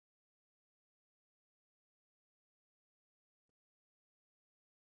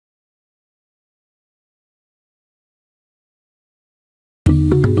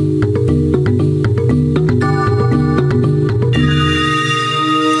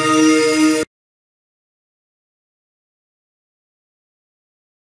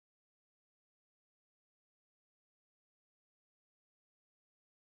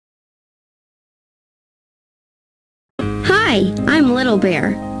Hi, I'm Little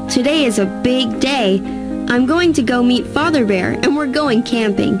Bear. Today is a big day. I'm going to go meet Father Bear and we're going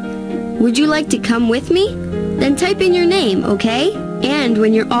camping. Would you like to come with me? Then type in your name, okay? And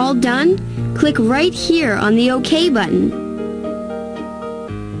when you're all done, click right here on the OK button.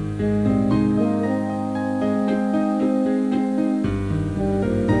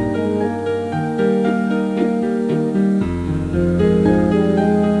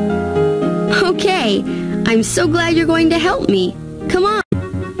 Okay, I'm so glad you're going to help me. Come on.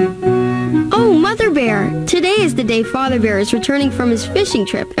 Oh, Mother Bear, today is the day Father Bear is returning from his fishing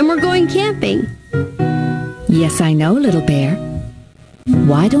trip and we're going camping. Yes, I know, Little Bear.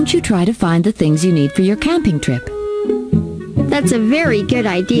 Why don't you try to find the things you need for your camping trip? That's a very good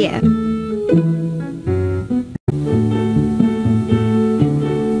idea.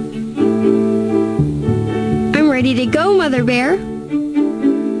 I'm ready to go, Mother Bear.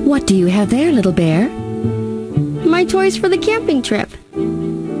 What do you have there, Little Bear? My toys for the camping trip.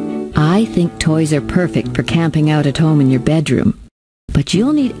 I think toys are perfect for camping out at home in your bedroom. But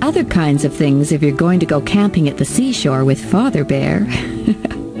you'll need other kinds of things if you're going to go camping at the seashore with Father Bear.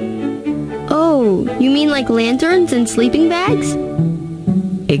 Oh, you mean like lanterns and sleeping bags?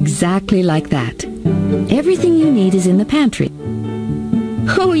 Exactly like that. Everything you need is in the pantry.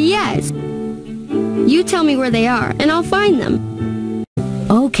 Oh, yes. You tell me where they are, and I'll find them.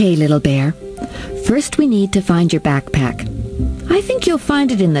 Okay, Little Bear. First we need to find your backpack. I think you'll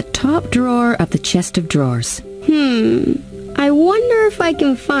find it in the top drawer of the chest of drawers. I wonder if I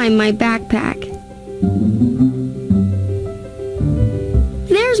can find my backpack.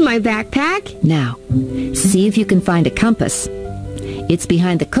 There's my backpack. Now, see if you can find a compass. It's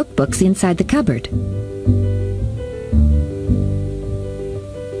behind the cookbooks inside the cupboard.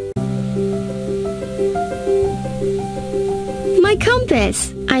 My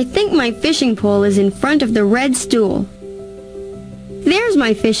compass. I think my fishing pole is in front of the red stool. There's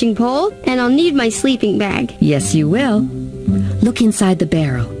my fishing pole, and I'll need my sleeping bag. Yes, you will. Look inside the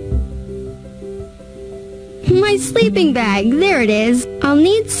barrel. My sleeping bag, there it is. I'll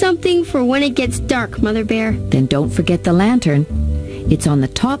need something for when it gets dark, Mother Bear. Then don't forget the lantern. It's on the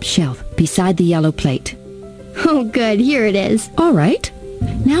top shelf beside the yellow plate. Oh, good, here it is. All right.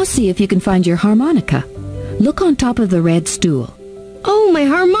 Now see if you can find your harmonica. Look on top of the red stool. Oh, my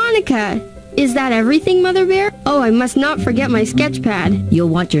harmonica! Is that everything, Mother Bear? Oh, I must not forget my sketch pad. You'll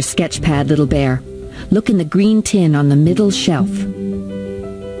want your sketch pad, Little Bear. Look in the green tin on the middle shelf.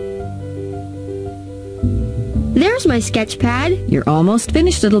 There's my sketch pad. You're almost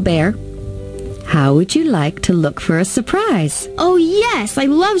finished, Little Bear. How would you like to look for a surprise? Oh, yes, I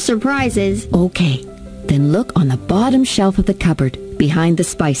love surprises. Okay, then look on the bottom shelf of the cupboard, behind the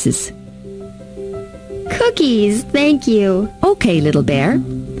spices. Cookies, thank you. Okay, Little Bear.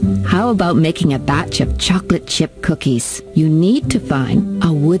 How about making a batch of chocolate chip cookies? You need to find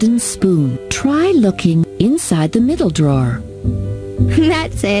a wooden spoon. Try looking inside the middle drawer.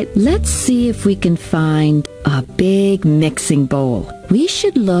 That's it. Let's see if we can find a big mixing bowl. We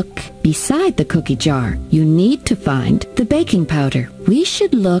should look beside the cookie jar. You need to find the baking powder. We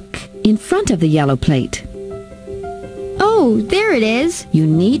should look in front of the yellow plate. Oh, there it is. You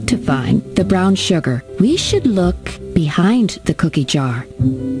need to find the brown sugar. We should look behind the cookie jar.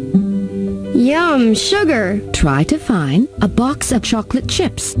 Yum, sugar. Try to find a box of chocolate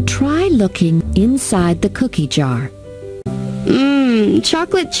chips. Try looking inside the cookie jar.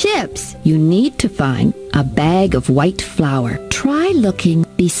 Chocolate chips. You need to find a bag of white flour. Try looking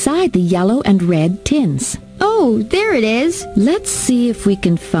beside the yellow and red tins. Oh, there it is. Let's see if we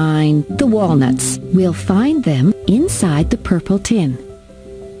can find the walnuts. We'll find them inside the purple tin.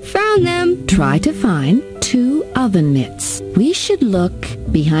 Found them. Try to find 2 oven mitts. We should look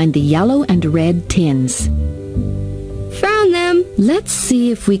behind the yellow and red tins. Found them. Let's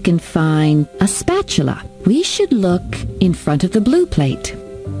see if we can find a spatula. We should look in front of the blue plate.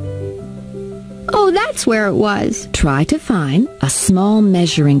 Oh, that's where it was. Try to find a small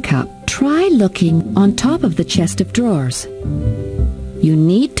measuring cup. Try looking on top of the chest of drawers. You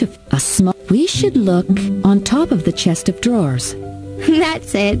need to we should look on top of the chest of drawers.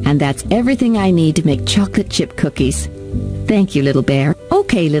 That's it. And that's everything I need to make chocolate chip cookies. Thank you, Little Bear.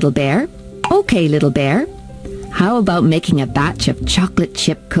 Okay, Little Bear. Okay, Little Bear. How about making a batch of chocolate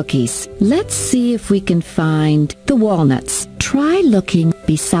chip cookies? Let's see if we can find the walnuts. Try looking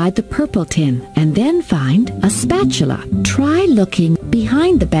beside the purple tin and then find a spatula. Try looking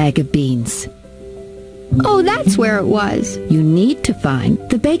behind the bag of beans. Oh, that's where it was. You need to find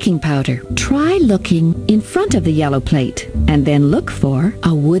the baking powder. Try looking in front of the yellow plate and then look for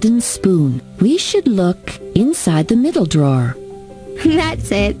a wooden spoon. We should look inside the middle drawer.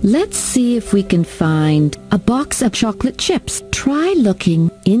 That's it. Let's see if we can find a box of chocolate chips. Try looking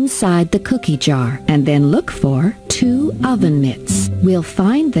inside the cookie jar and then look for 2 oven mitts. We'll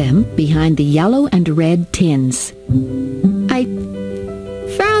find them behind the yellow and red tins. I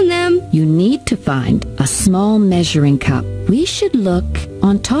found them. You need to find a small measuring cup. We should look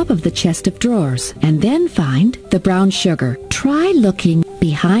on top of the chest of drawers and then find the brown sugar. Try looking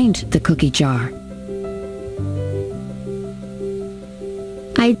behind the cookie jar.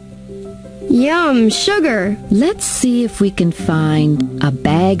 Yum, sugar. Let's see if we can find a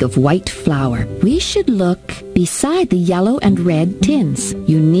bag of white flour. We should look beside the yellow and red tins.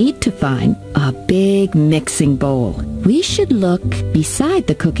 You need to find a big mixing bowl. We should look beside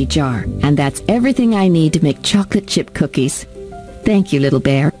the cookie jar. And that's everything I need to make chocolate chip cookies. Thank you, Little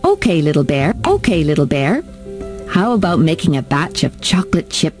Bear. Okay, Little Bear. Okay, Little Bear. How about making a batch of chocolate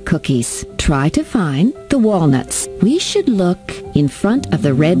chip cookies? Try to find the walnuts. We should look in front of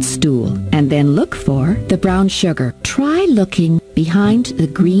the red stool and then look for the brown sugar. Try looking behind the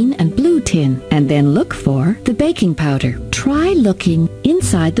green and blue tin and then look for the baking powder. Try looking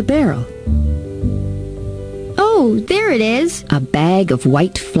inside the barrel. Oh, there it is. A bag of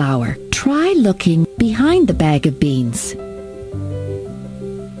white flour. Try looking behind the bag of beans.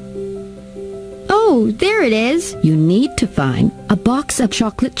 Oh, there it is. You need to find a box of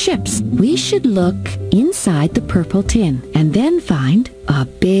chocolate chips. We should look inside the purple tin and then find a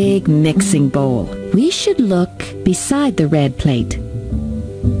big mixing bowl. We should look beside the red plate.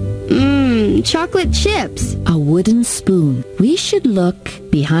 Chocolate chips. A wooden spoon. We should look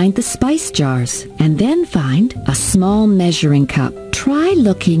behind the spice jars and then find a small measuring cup. Try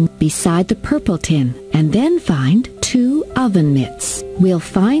looking beside the purple tin and then find 2 oven mitts. We'll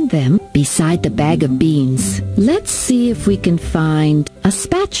find them beside the bag of beans. Let's see if we can find a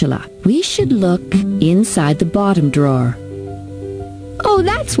spatula. We should look inside the bottom drawer. Oh,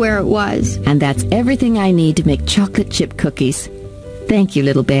 that's where it was. And that's everything I need to make chocolate chip cookies. Thank you,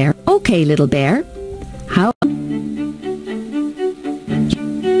 Little Bear. Okay, Little Bear. How...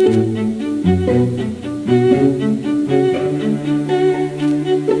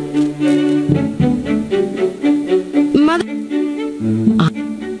 Mother...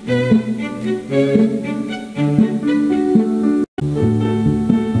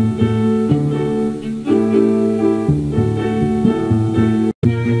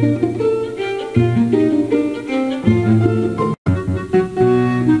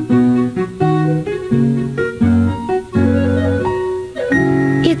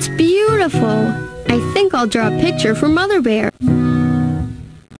 It's beautiful. I think I'll draw a picture for Mother Bear.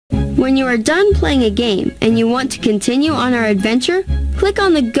 When you are done playing a game and you want to continue on our adventure, click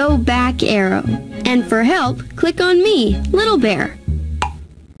on the Go Back arrow. And for help, click on me, Little Bear.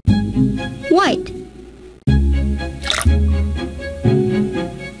 White.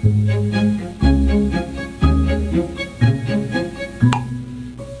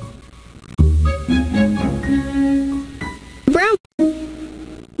 Brown.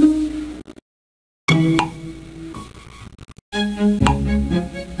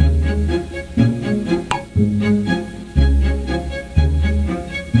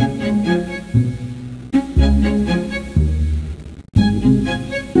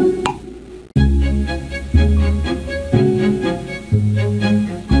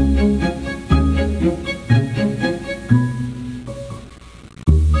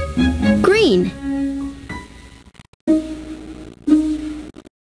 Green.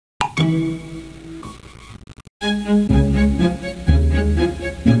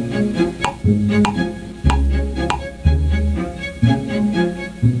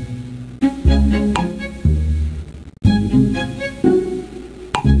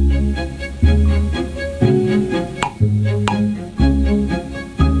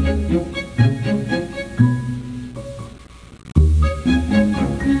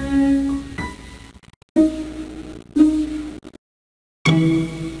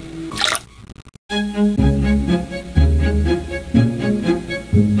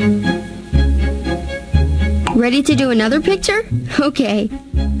 Ready to do another picture? Okay.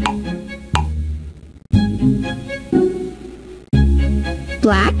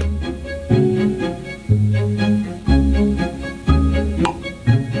 Black.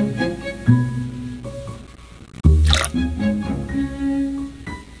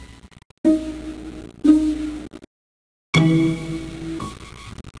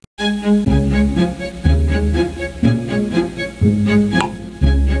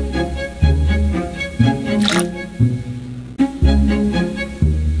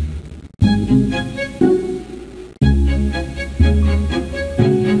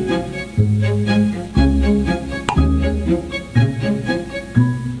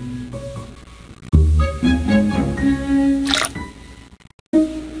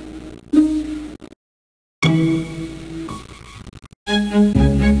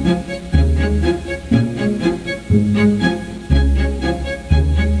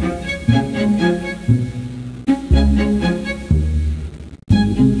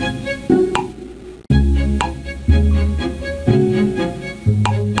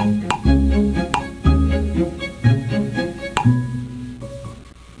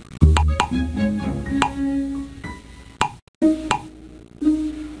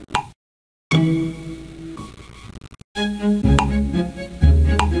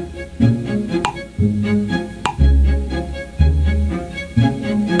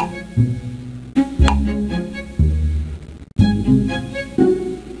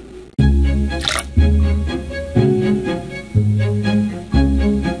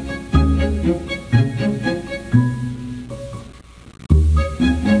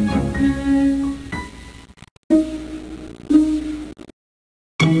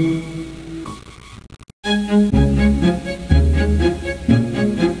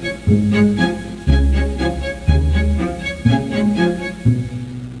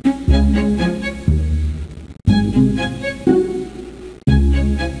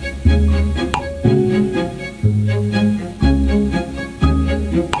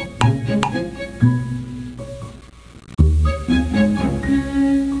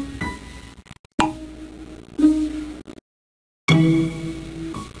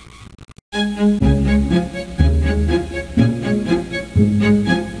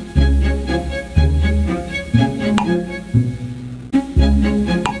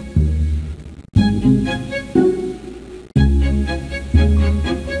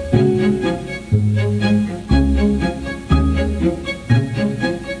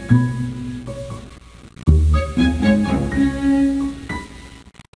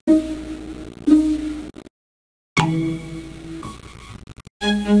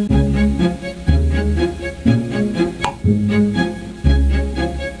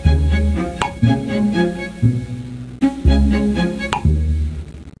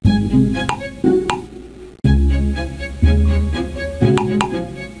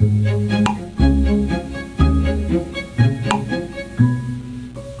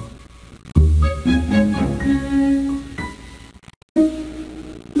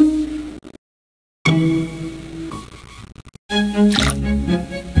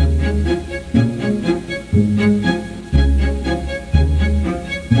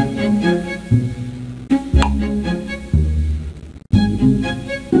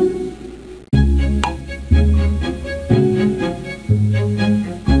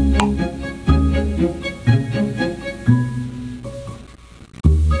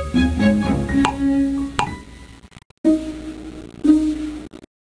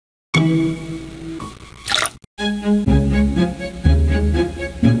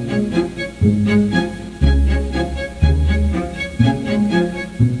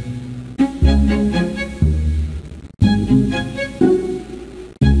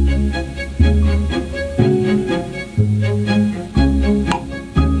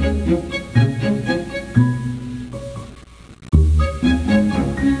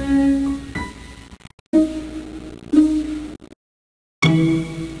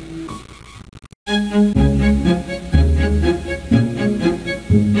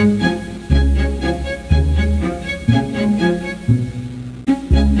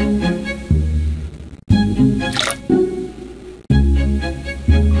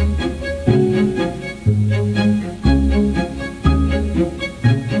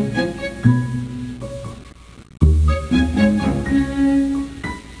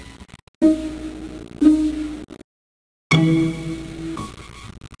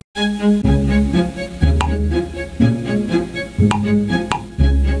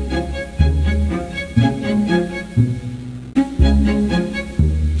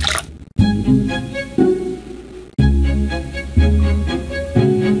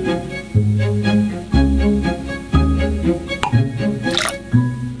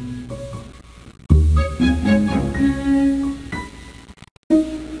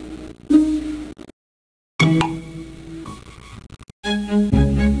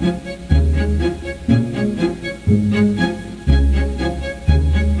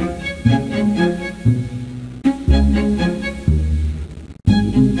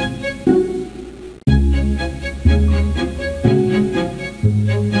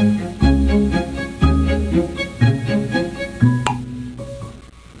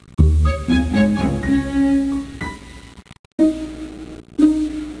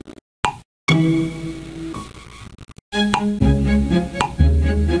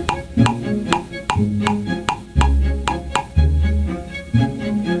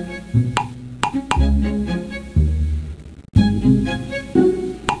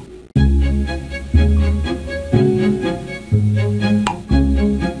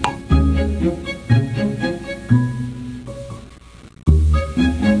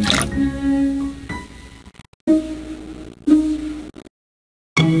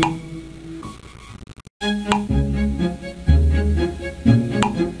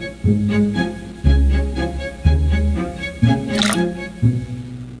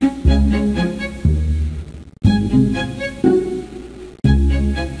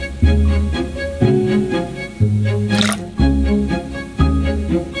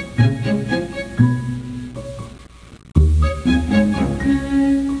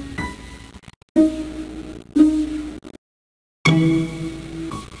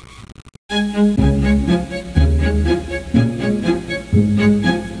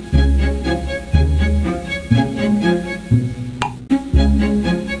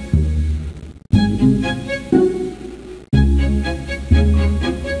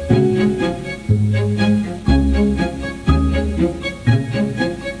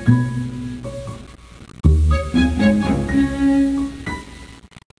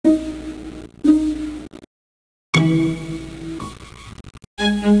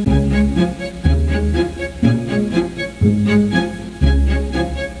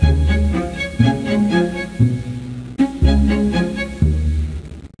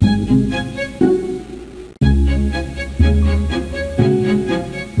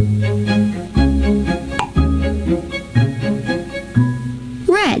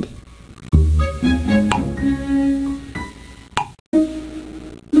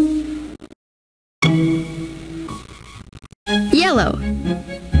 Yellow.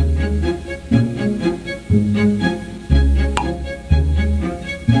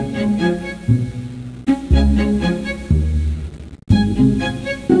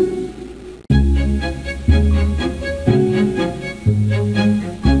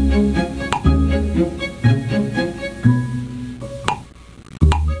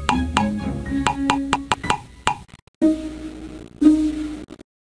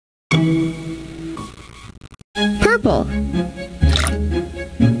 Purple.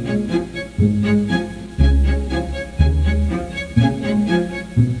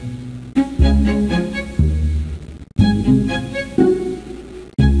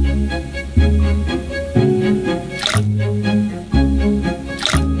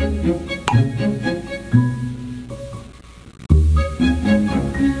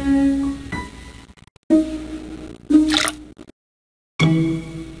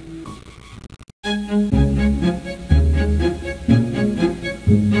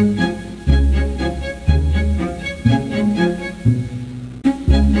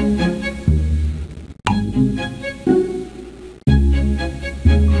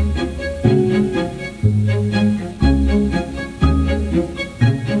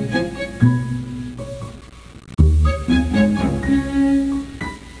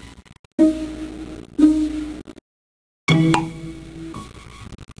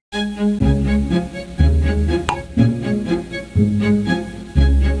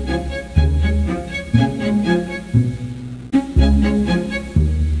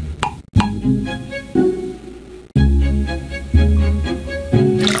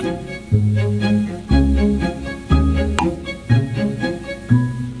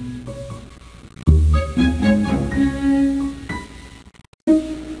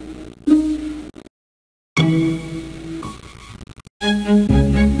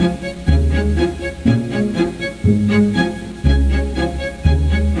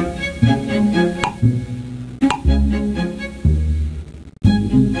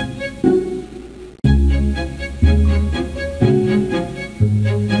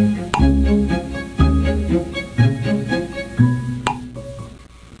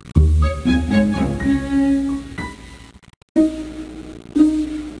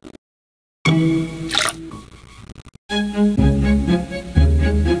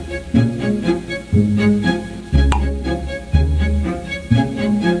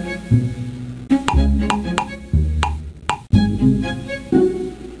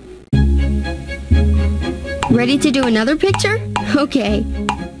 Ready to do another picture? Okay.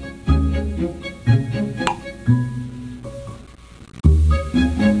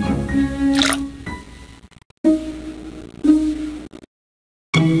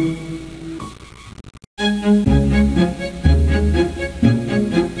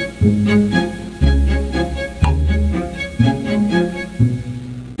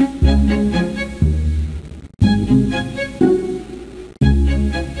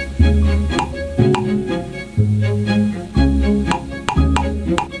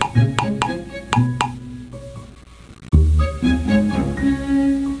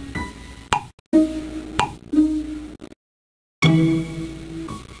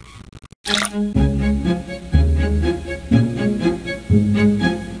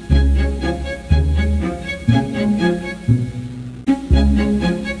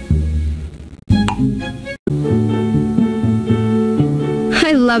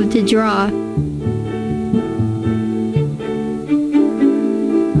 I love to draw.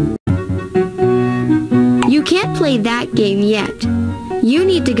 You can't play that game yet. You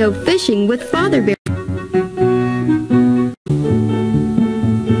need to go fishing with Father Bear.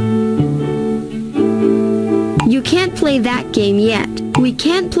 You can't play that game yet. We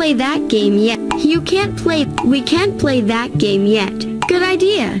can't play that game yet. We can't play that game yet. Good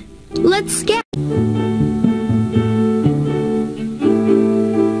idea. Let's sketch.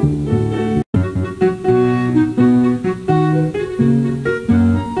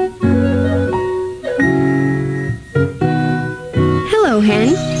 Hello, Hen.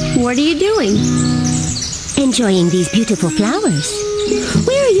 What are you doing? Enjoying these beautiful flowers.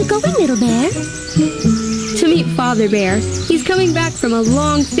 Where are you going, little bear? To meet Father Bear. He's coming back from a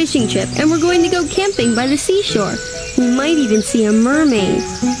long fishing trip, and we're going to go camping by the seashore. We might even see a mermaid.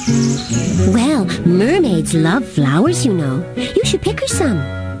 Well, mermaids love flowers, you know. You should pick her some.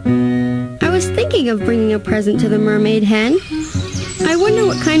 I was thinking of bringing a present to the mermaid hen. I wonder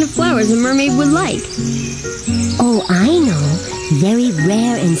what kind of flowers a mermaid would like. Oh, I know. Very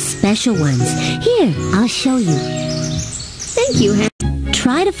rare and special ones. Here, I'll show you. Thank you, hen.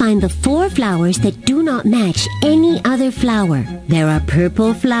 Try to find the 4 flowers that do not match any other flower. There are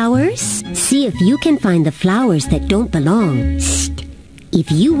purple flowers. See if you can find the flowers that don't belong. Shh. If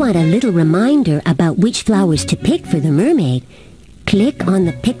you want a little reminder about which flowers to pick for the mermaid, click on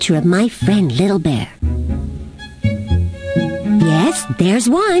the picture of my friend Little Bear. Yes, there's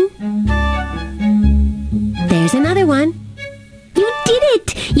one. There's another one. You did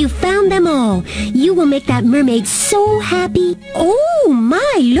it! You found them all. You will make that mermaid so happy. Oh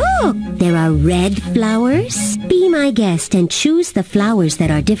my, look! There are red flowers Be my guest and choose the flowers that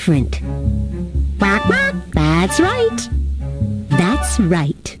are different. Quack, quack. That's right. That's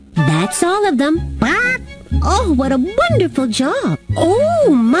right. That's all of them. Quack. Oh, what a wonderful job. Oh,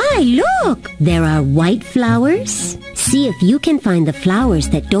 my, look. There are white flowers. See if you can find the flowers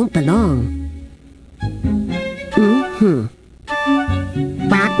that don't belong.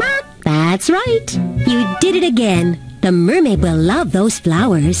 Quack, quack. That's right. You did it again. The mermaid will love those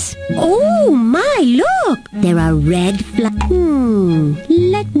flowers. Oh, my, look. There are red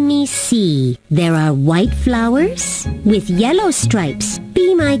let me see. There are white flowers with yellow stripes.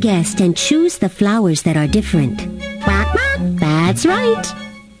 Be my guest and choose the flowers that are different. Quack, quack. That's right.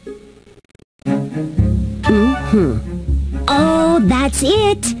 Oh, that's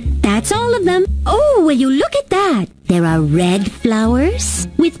it. That's all of them. Oh, will you look at that? There are red flowers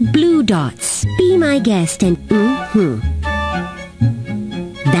with blue dots. Be my guest and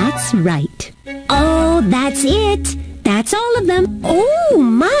That's right. Oh, that's it. That's all of them. Oh,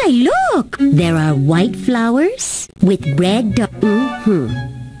 my, look. There are white flowers with red dots.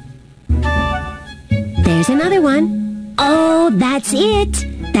 There's another one. Oh, that's it.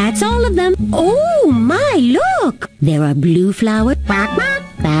 That's all of them. Oh, my, look. There are blue flowers. Quack, quack.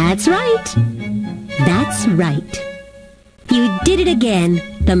 That's right. That's right. You did it again.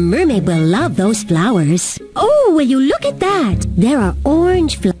 The mermaid will love those flowers. Oh, will you look at that? There are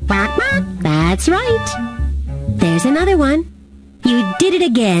orange flowers. Quack, quack. That's right. There's another one. You did it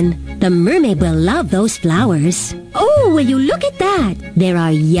again. The mermaid will love those flowers. Oh, will you look at that? There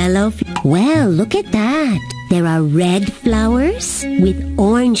are yellow Well, look at that. There are red flowers with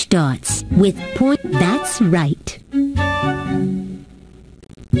orange dots with point. That's right.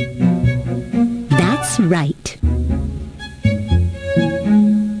 That's right.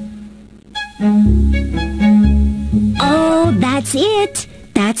 Oh, that's it.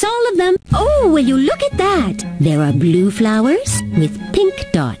 That's all of them. Oh, will you look at that? There are blue flowers with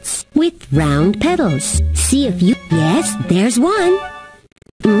pink dots with round petals. See if you... Yes, there's one.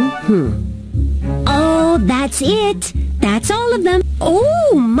 Oh, that's it. That's all of them.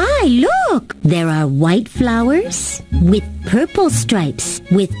 Oh, my, look. There are white flowers with purple stripes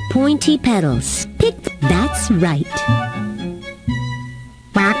with pointy petals. That's right.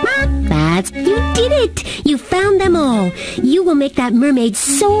 Quack, quack. You did it! You found them all. You will make that mermaid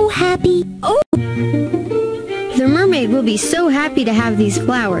so happy. Oh! The mermaid will be so happy to have these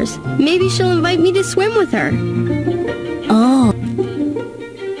flowers. Maybe she'll invite me to swim with her. Oh!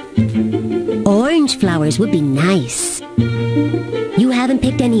 Orange flowers would be nice. You haven't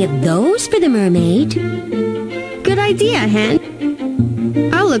picked any of those for the mermaid? Good idea, Hen.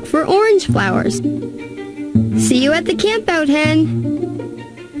 I'll look for orange flowers. See you at the campout, Hen.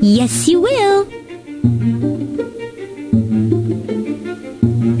 Yes, you will.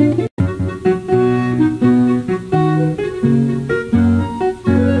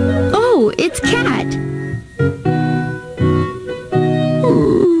 Oh, it's Cat.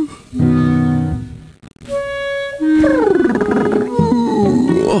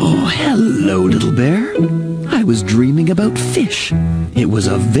 Oh, hello, little bear. I was dreaming about fish. It was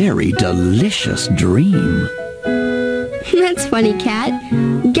a very delicious dream. That's funny, Cat.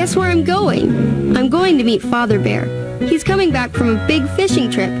 Guess where I'm going? I'm going to meet Father Bear. He's coming back from a big fishing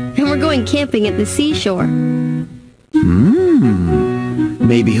trip, and we're going camping at the seashore.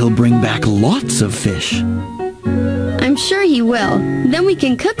 Maybe he'll bring back lots of fish. I'm sure he will. Then we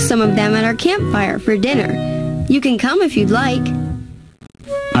can cook some of them at our campfire for dinner. You can come if you'd like.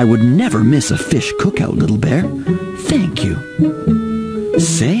 I would never miss a fish cookout, little bear. Thank you.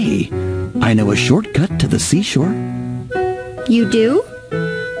 Say, I know a shortcut to the seashore. You do?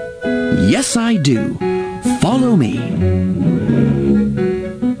 Yes, I do. Follow me.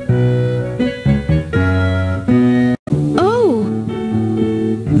 Oh!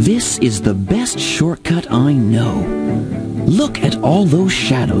 This is the best shortcut I know. Look at all those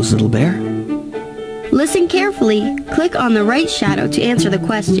shadows, little bear. Listen carefully. Click on the right shadow to answer the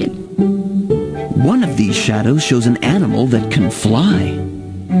question. One of these shadows shows an animal that can fly.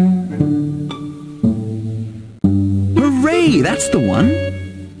 Hooray! That's the one.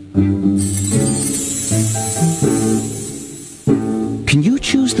 Can you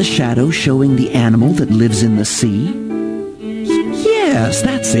choose the shadow showing the animal that lives in the sea? Yes,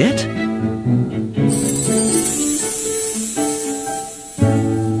 that's it.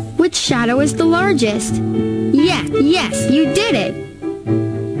 Which shadow is the largest? Yes, you did it.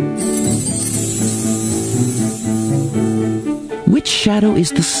 Which shadow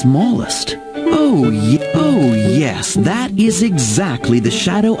is the smallest? Oh, yes, that is exactly the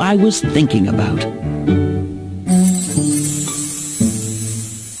shadow I was thinking about.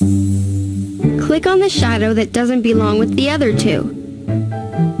 Click Click on the shadow that doesn't belong with the other two.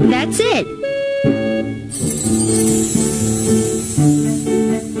 That's it!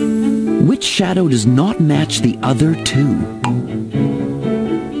 Which shadow does not match the other two?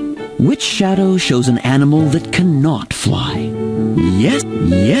 Which shadow shows an animal that cannot fly? Yes,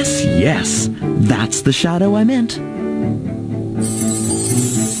 yes, yes. That's the shadow I meant.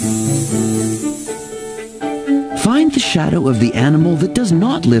 Find the shadow of the animal that does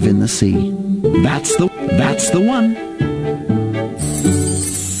not live in the sea. That's the one.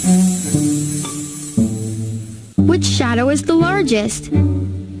 Which shadow is the largest?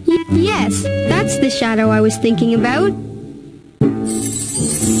 Yes, that's the shadow I was thinking about.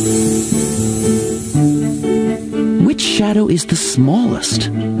 Which shadow is the smallest?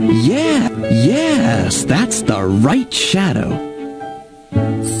 Yes, that's the right shadow.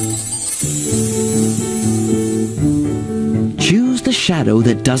 Choose the shadow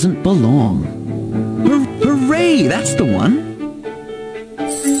that doesn't belong. Hooray, that's the one.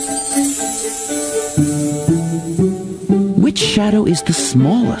 Which shadow is the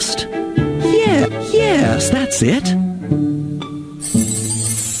smallest? Yes, that's it.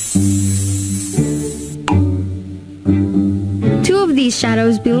 Two of these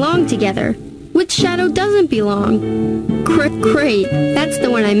shadows belong together. Which shadow doesn't belong? Great, that's the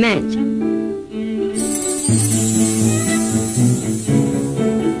one I meant.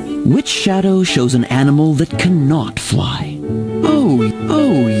 Which shadow shows an animal that cannot fly?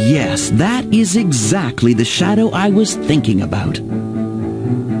 Oh, yes, that is exactly the shadow I was thinking about.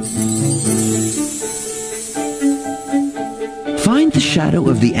 Find the shadow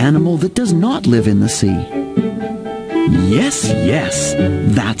of the animal that does not live in the sea. Yes,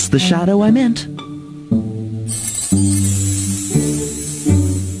 that's the shadow I meant.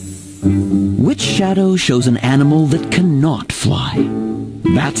 Which shadow shows an animal that cannot fly?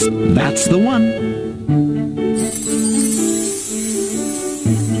 That's the one.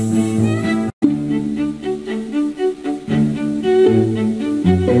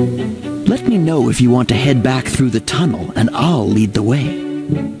 Let me know if you want to head back through the tunnel, and I'll lead the way.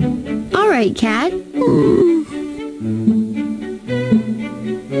 All right, Cat.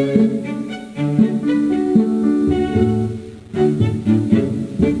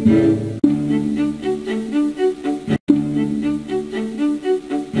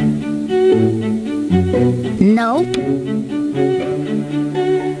 Nope.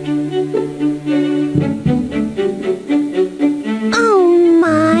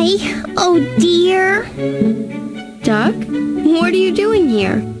 Oh dear. Duck, what are you doing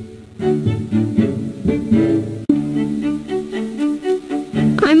here?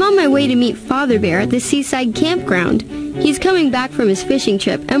 I'm on my way to meet Father Bear at the seaside campground. He's coming back from his fishing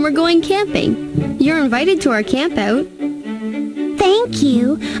trip and we're going camping. You're invited to our campout. Thank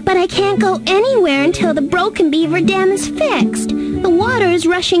you, but I can't go anywhere until the broken beaver dam is fixed. The water is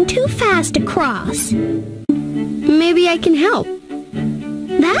rushing too fast across. Maybe I can help.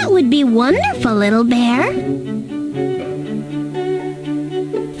 That would be wonderful, little bear.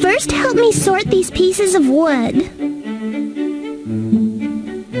 First, help me sort these pieces of wood.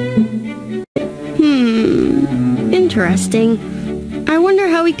 Interesting. I wonder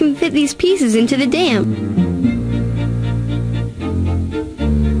how we can fit these pieces into the dam.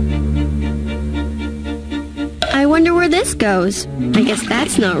 I wonder where this goes. I guess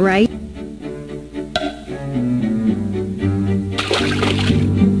that's not right.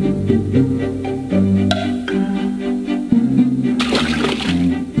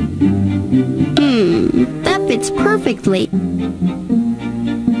 That fits perfectly.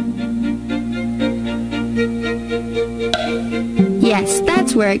 Yes,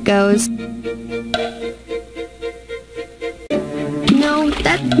 that's where it goes. No,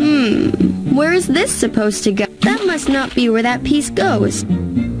 where is this supposed to go? That must not be where that piece goes.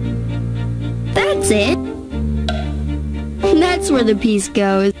 That's it. That's where the piece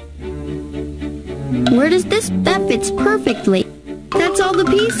goes. Where does this? That fits perfectly. That's all the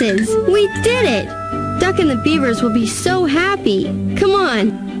pieces. We did it! Duck and the beavers will be so happy. Come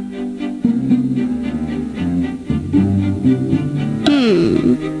on.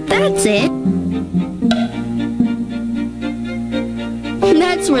 That's it.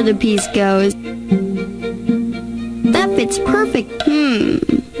 That's where the piece goes. That fits perfect.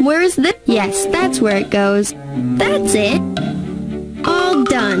 Where is this? Yes, that's where it goes. That's it. All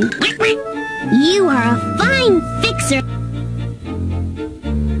done. You are a fine fixer.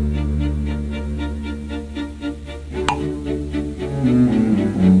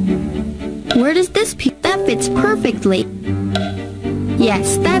 Where does this piece? That fits perfectly.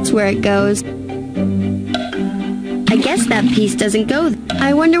 Yes, that's where it goes. I guess that piece doesn't go.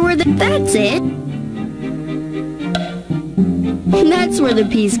 I wonder where that's it. That's where the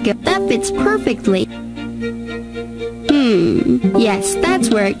piece goes. That fits perfectly. Yes, that's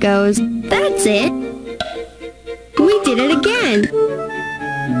where it goes. That's it. We did it again.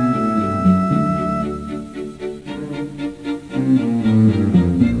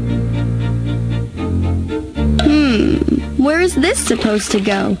 Where is this supposed to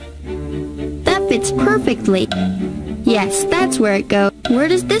go? That fits perfectly. Yes, that's where it goes. Where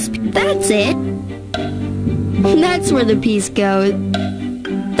does this... That's it. That's where the piece goes.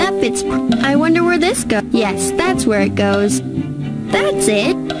 That fits... I wonder where this goes. Yes, that's where it goes. That's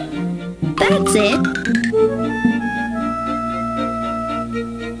it. That's it.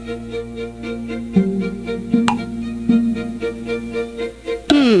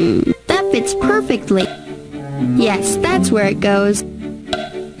 That fits perfectly. Yes, that's where it goes.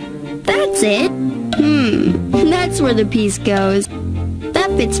 That's it. That's where the piece goes. That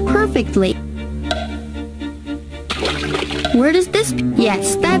fits perfectly. Where does this...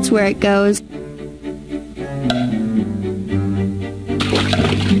 Yes, that's where it goes.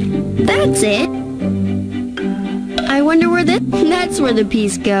 That's it. I wonder where this... That's where the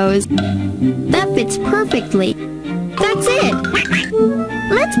piece goes. That fits perfectly. That's it.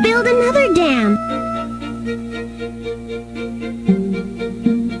 Let's build another dam.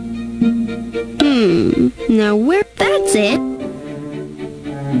 Now where... That's it.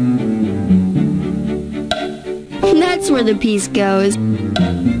 That's where the piece goes.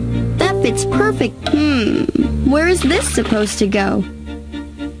 That fits perfect. Where is this supposed to go?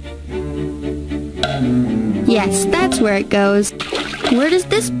 Yes, that's where it goes. Where does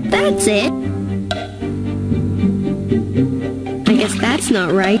this... That's it. I guess that's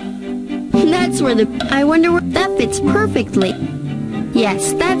not right. That's where the... I wonder where... That fits perfectly.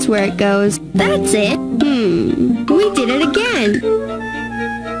 Yes, that's where it goes. That's it. We did it again.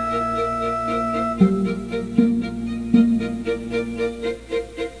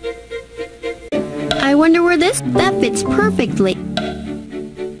 I wonder where this... That fits perfectly.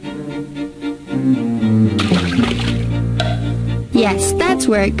 Yes, that's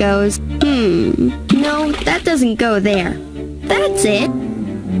where it goes. No, that doesn't go there. That's it.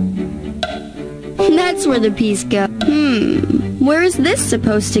 That's where the piece goes. Where is this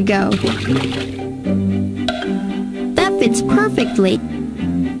supposed to go? That fits perfectly.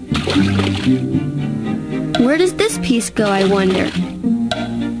 Where does this piece go, I wonder?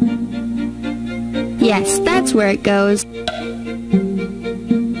 Yes, that's where it goes.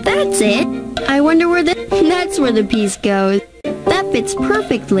 That's it. I wonder where the... That's where the piece goes. That fits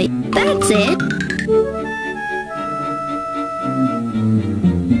perfectly. That's it.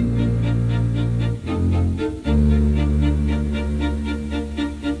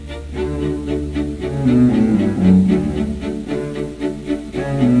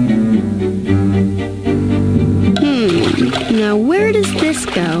 Now where does this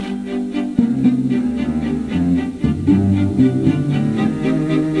go?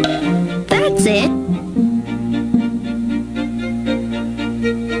 That's it.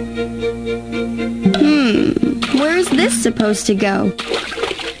 Where is this supposed to go?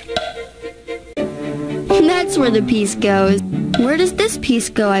 That's where the piece goes. Where does this piece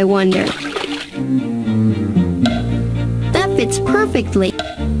go, I wonder? That fits perfectly.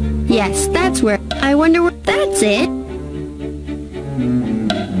 Yes, that's where... I wonder where... That's it.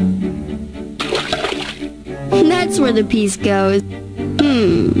 That's where the piece goes.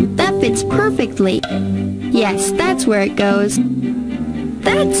 That fits perfectly. Yes, that's where it goes.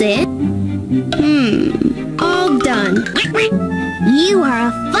 That's it. All done. You are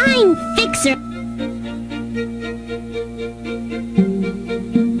a fine fixer.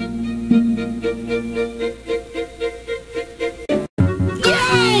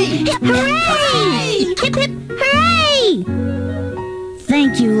 Yay! Hooray! Hip hip hooray!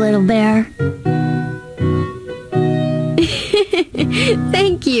 Thank you, little bear.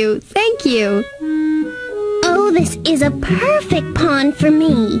 Thank you, thank you. Oh, this is a perfect pond for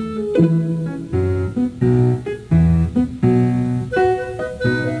me.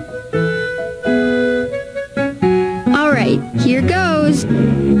 All right, here goes.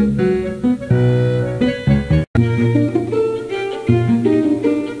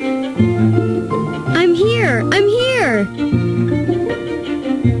 I'm here, I'm here.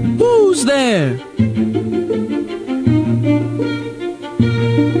 Who's there?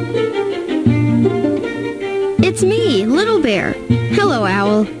 It's me, Little Bear. Hello,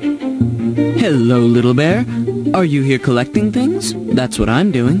 Owl. Hello, Little Bear. Are you here collecting things? That's what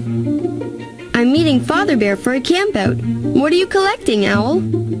I'm doing. I'm meeting Father Bear for a campout. What are you collecting, Owl?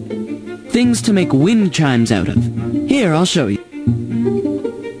 Things to make wind chimes out of. Here, I'll show you.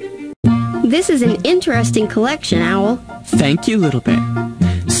 This is an interesting collection, Owl. Thank you, Little Bear.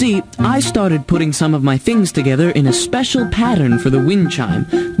 See, I started putting some of my things together in a special pattern for the wind chime,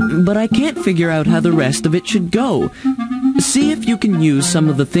 but I can't figure out how the rest of it should go. See if you can use some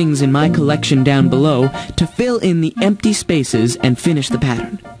of the things in my collection down below to fill in the empty spaces and finish the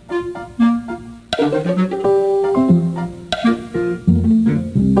pattern.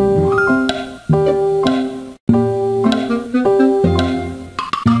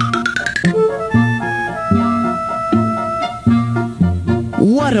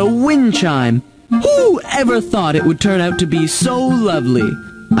 What a wind chime! Who ever thought it would turn out to be so lovely?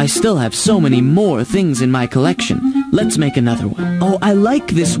 I still have so many more things in my collection. Let's make another one. Oh, I like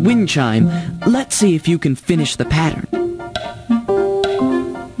this wind chime. Let's see if you can finish the pattern.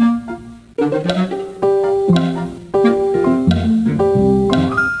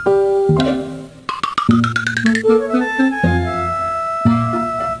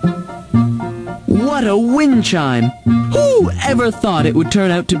 What a wind chime! Who ever thought it would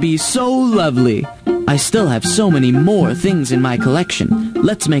turn out to be so lovely? I still have so many more things in my collection.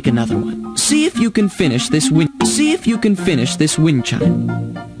 Let's make another one. See if you can finish this wind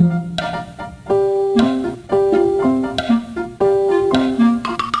chime.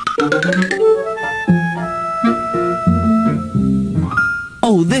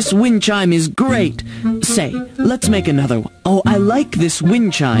 Oh, this wind chime is great! Say, let's make another one. Oh, I like this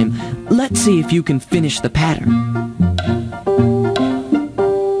wind chime. Let's see if you can finish the pattern.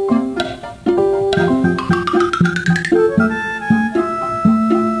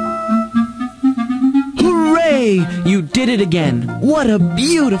 Hooray! You did it again! What a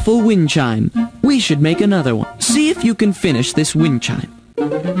beautiful wind chime! We should make another one. See if you can finish this wind chime.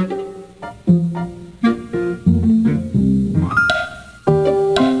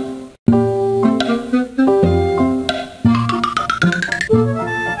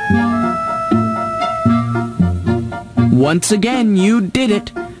 Once again, you did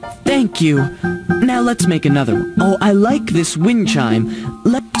it. Thank you. Now let's make another one. Oh, I like this wind chime.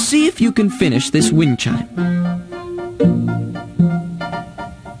 Let's see if you can finish this wind chime.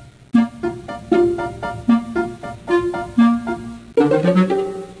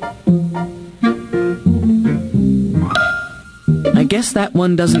 I guess that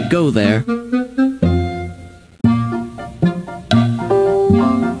one doesn't go there.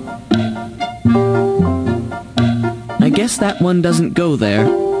 I guess that one doesn't go there.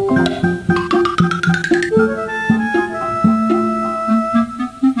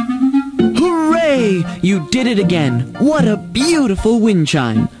 Hooray! You did it again! What a beautiful wind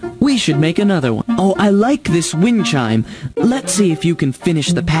chime! We should make another one. Oh, I like this wind chime. Let's see if you can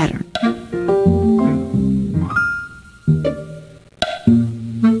finish the pattern.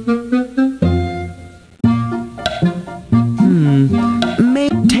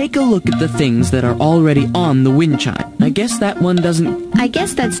 Take a look at the things that are already on the wind chime. I guess that one doesn't... I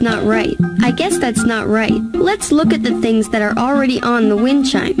guess that's not right. I guess that's not right. Let's look at the things that are already on the wind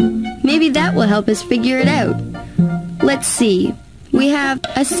chime. Maybe that will help us figure it out. Let's see. We have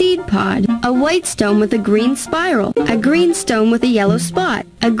a seed pod, a white stone with a green spiral, a green stone with a yellow spot,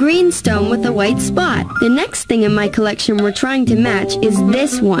 a green stone with a white spot. The next thing in my collection we're trying to match is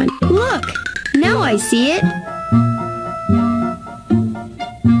this one. Look! Now I see it.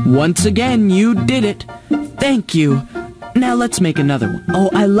 Once again, you did it. Thank you. Now let's make another one. Oh,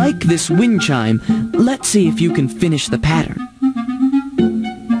 I like this wind chime. Let's see if you can finish the pattern.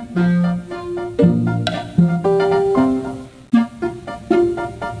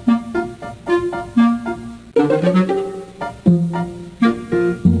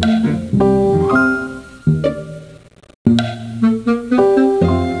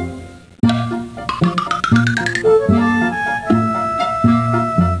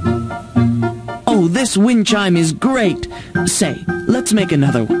 This wind chime is great. Say, let's make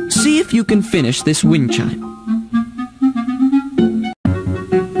another one. See if you can finish this wind chime.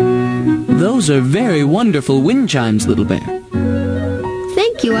 Those are very wonderful wind chimes, Little Bear.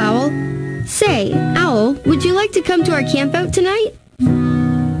 Thank you, Owl. Say, Owl, would you like to come to our campout tonight?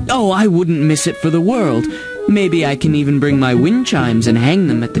 Oh, I wouldn't miss it for the world. Maybe I can even bring my wind chimes and hang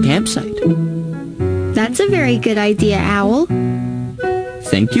them at the campsite. That's a very good idea, Owl.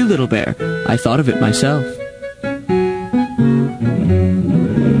 Thank you, Little Bear. I thought of it myself.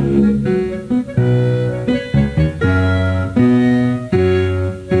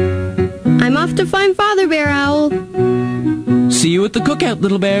 I'm off to find Father Bear, Owl. See you at the cookout,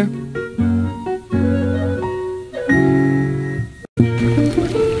 Little Bear.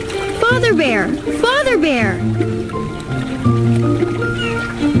 Father Bear! Father Bear!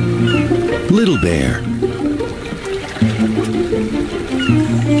 Little Bear.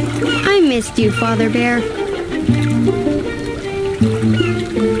 I missed you, Father Bear.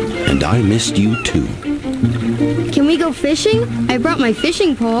 I missed you too. Can we go fishing? I brought my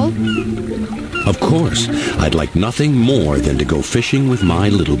fishing pole. Of course, I'd like nothing more than to go fishing with my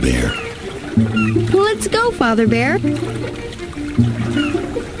little bear. Let's go, Father Bear.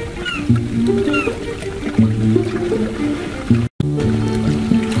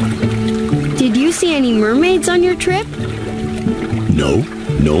 Did you see any mermaids on your trip? No,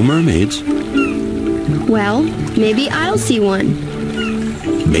 no mermaids. Well, maybe I'll see one.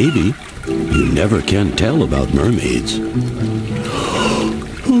 Maybe. You never can tell about mermaids.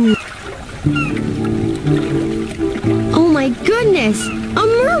 Oh my goodness! A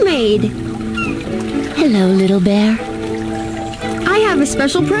mermaid! Hello, little bear. I have a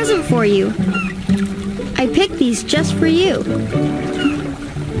special present for you. I picked these just for you.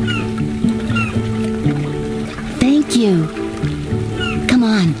 Thank you. Come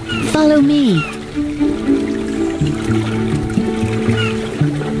on, follow me.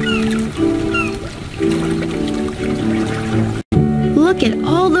 Look at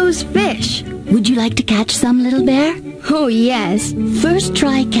all those fish. Would you like to catch some, little bear? Oh yes. First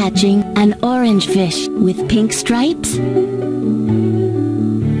try catching an orange fish with pink stripes.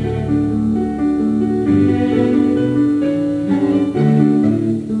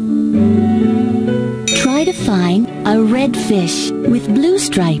 Try to find a red fish with blue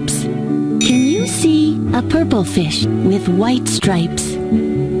stripes. Can you see a purple fish with white stripes?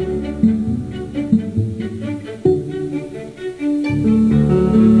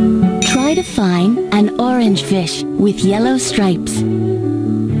 Try to find an orange fish with yellow stripes.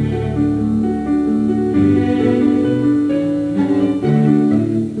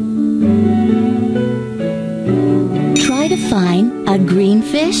 Try to find a green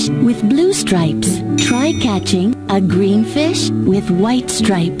fish with blue stripes. Try catching a green fish with white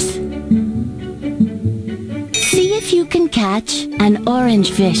stripes. See if you can catch an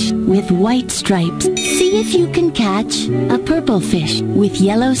orange fish with white stripes. See if you can catch a purple fish with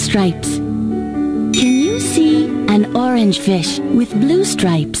yellow stripes. Can you see an orange fish with blue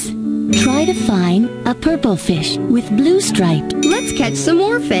stripes? Try to find a purple fish with blue stripes. Let's catch some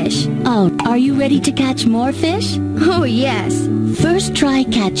more fish. Oh, are you ready to catch more fish? Oh yes. First try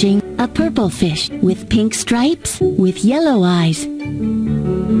catching a purple fish with pink stripes with yellow eyes.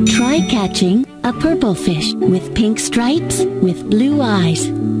 Try catching a purple fish with pink stripes with blue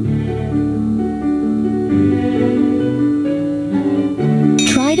eyes.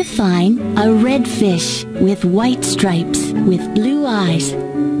 Try to find a red fish with white stripes with blue eyes.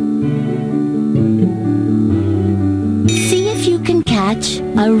 See if you can catch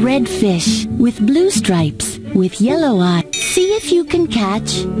a red fish with blue stripes with yellow eyes. See if you can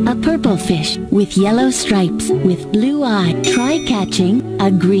catch a purple fish with yellow stripes with blue eyes. Try catching a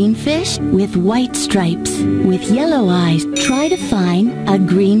green fish with white stripes with yellow eyes. Try to find a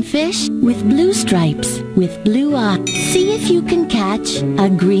green fish with blue stripes with blue eyes. See if you can catch a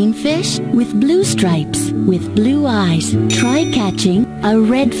green fish with blue stripes with blue eyes. Try catching a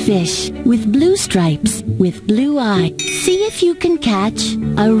red fish with blue stripes with blue eyes. See if you can catch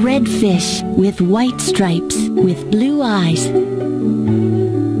a red fish with white stripes with blue eyes.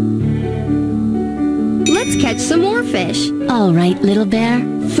 Let's catch some more fish. All right, little bear.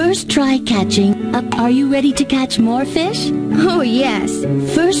 First try catching a... Are you ready to catch more fish? Oh yes.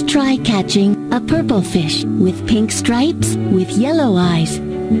 First try catching a purple fish with pink stripes with yellow eyes.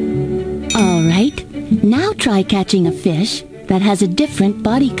 All right. Now try catching a fish that has a different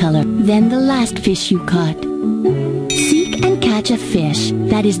body color than the last fish you caught. Seek and catch a fish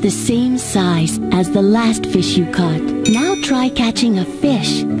that is the same size as the last fish you caught. Now try catching a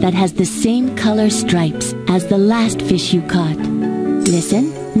fish that has the same color stripes as the last fish you caught.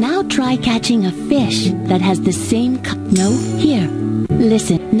 Listen, now try catching a fish that has the same here.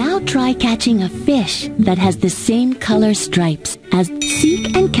 Listen, now try catching a fish that has the same color stripes as...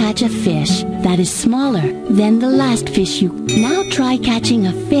 Seek and catch a fish that is smaller than the last fish you... Now try catching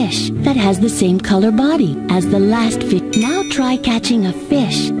a fish that has the same color body as the last fish. Now try catching a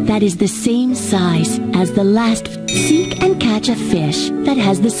fish that is the same size as the last... Seek and catch a fish that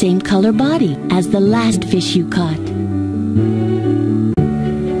has the same color body as the last fish you caught.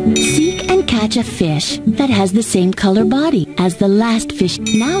 Seek and catch a fish that has the same color body as the last fish.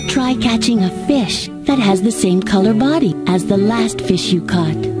 Now try catching a fish that has the same color body as the last fish you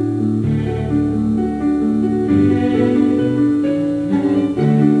caught.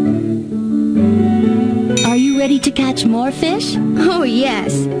 Are you ready to catch more fish? Oh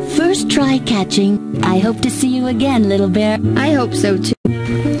yes. First try catching. I hope to see you again, little bear. I hope so too.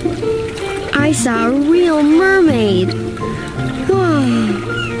 I saw a real mermaid.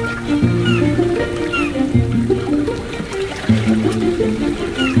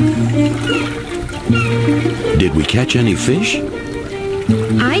 Did we catch any fish?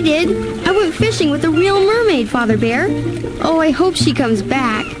 I did. I went fishing with a real mermaid, Father Bear. Oh, I hope she comes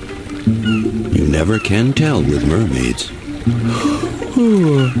back. You never can tell with mermaids.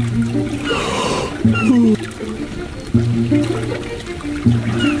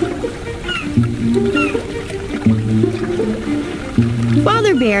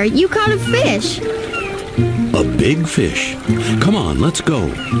 Father Bear, you caught a fish. A big fish. Come on, let's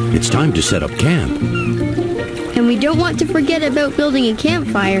go. It's time to set up camp. And we don't want to forget about building a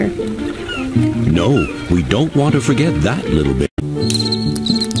campfire. No, we don't want to forget that, little bear.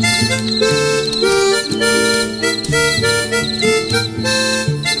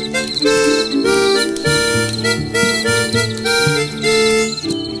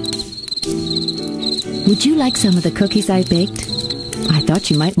 Would you like some of the cookies I baked? I thought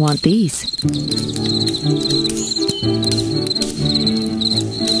you might want these.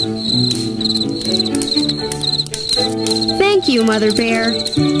 Thank you, Mother Bear.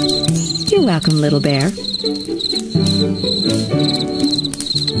 You're welcome, little bear.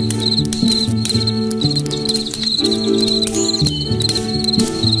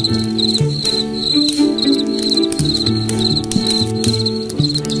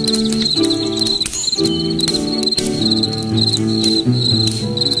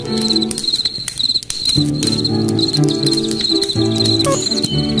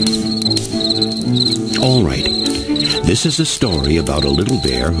 All right. This is a story about a little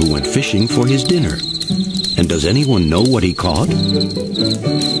bear who went fishing for his dinner. And does anyone know what he caught?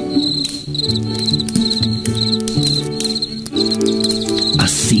 A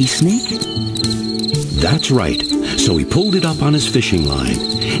sea snake? That's right. So he pulled it up on his fishing line.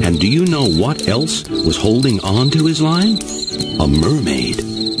 And do you know what else was holding on to his line? A mermaid.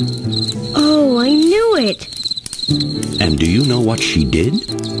 Oh, I knew it. And do you know what she did?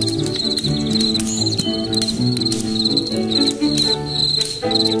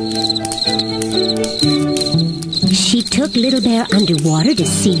 She took Little Bear underwater to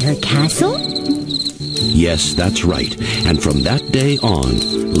see her castle? Yes, that's right. And from that day on,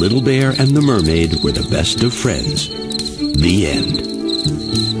 Little Bear and the mermaid were the best of friends. The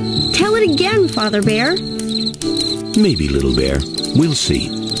end. Tell it again, Father Bear. Maybe, Little Bear. We'll see.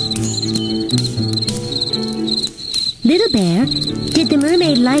 Little Bear, did the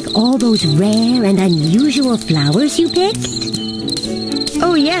mermaid like all those rare and unusual flowers you picked?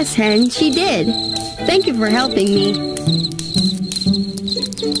 Oh, yes, Hen, she did. Thank you for helping me.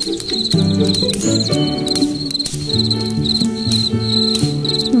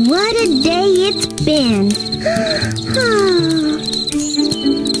 What a day it's been.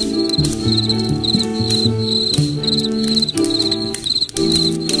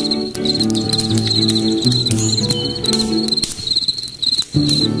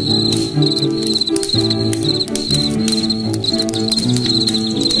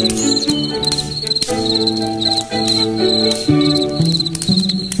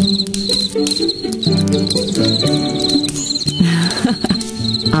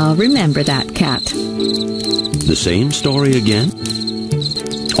 I'll remember that, Cat. The same story again?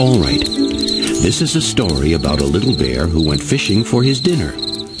 All right. This is a story about a little bear who went fishing for his dinner.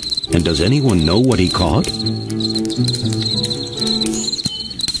 And does anyone know what he caught?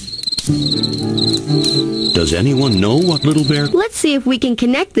 Does anyone know what Little Bear... Let's see if we can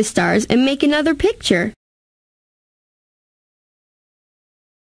connect the stars and make another picture.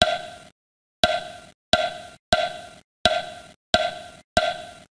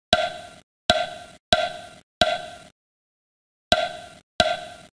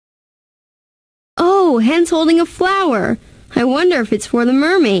 Oh, Hen's holding a flower. I wonder if it's for the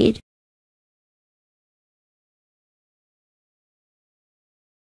mermaid.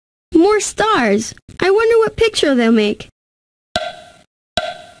 More stars. I wonder what picture they'll make.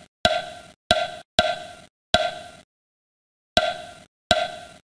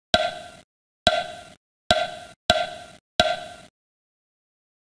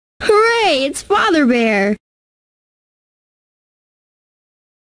 Hooray! It's Father Bear!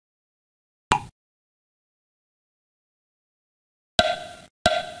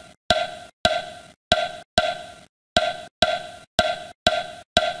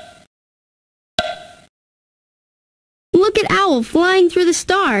 Look at Owl flying through the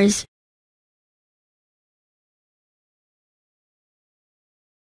stars.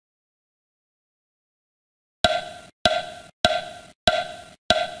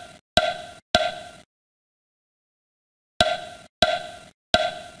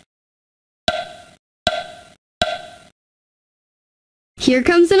 Here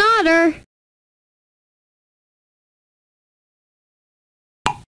comes an otter.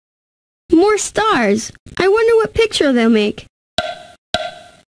 More stars. I wonder what picture they'll make.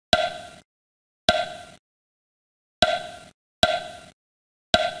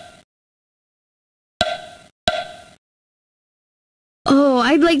 Oh,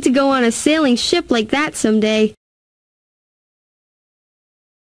 I'd like to go on a sailing ship like that someday.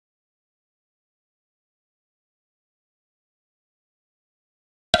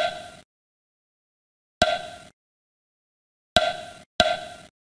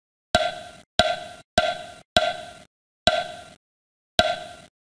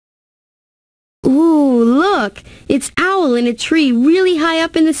 Ooh, look! It's Owl in a tree really high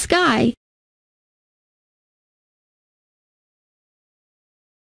up in the sky.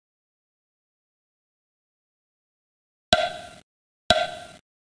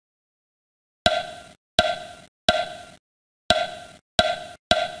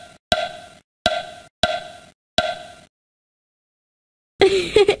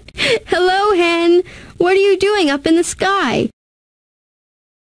 Hello, Hen. What are you doing up in the sky?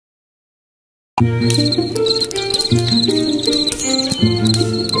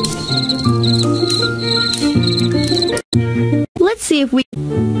 Let's see if we...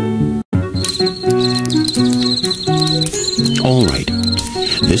 All right.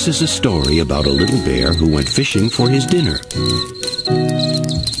 This is a story about a little bear who went fishing for his dinner.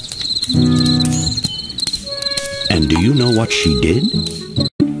 And do you know what she did?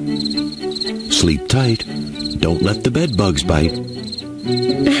 Sleep tight. Don't let the bed bugs bite.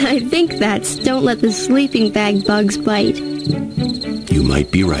 I think that's don't let the sleeping bag bugs bite. You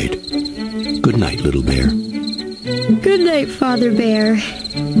might be right. Good night, little bear. Good night, Father Bear.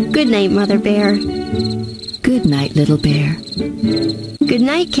 Good night, Mother Bear. Good night, little bear. Good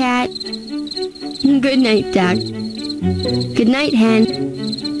night, Cat. Good night, Duck. Good night, Hen.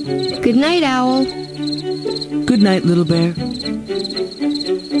 Good night, Owl. Good night, little bear.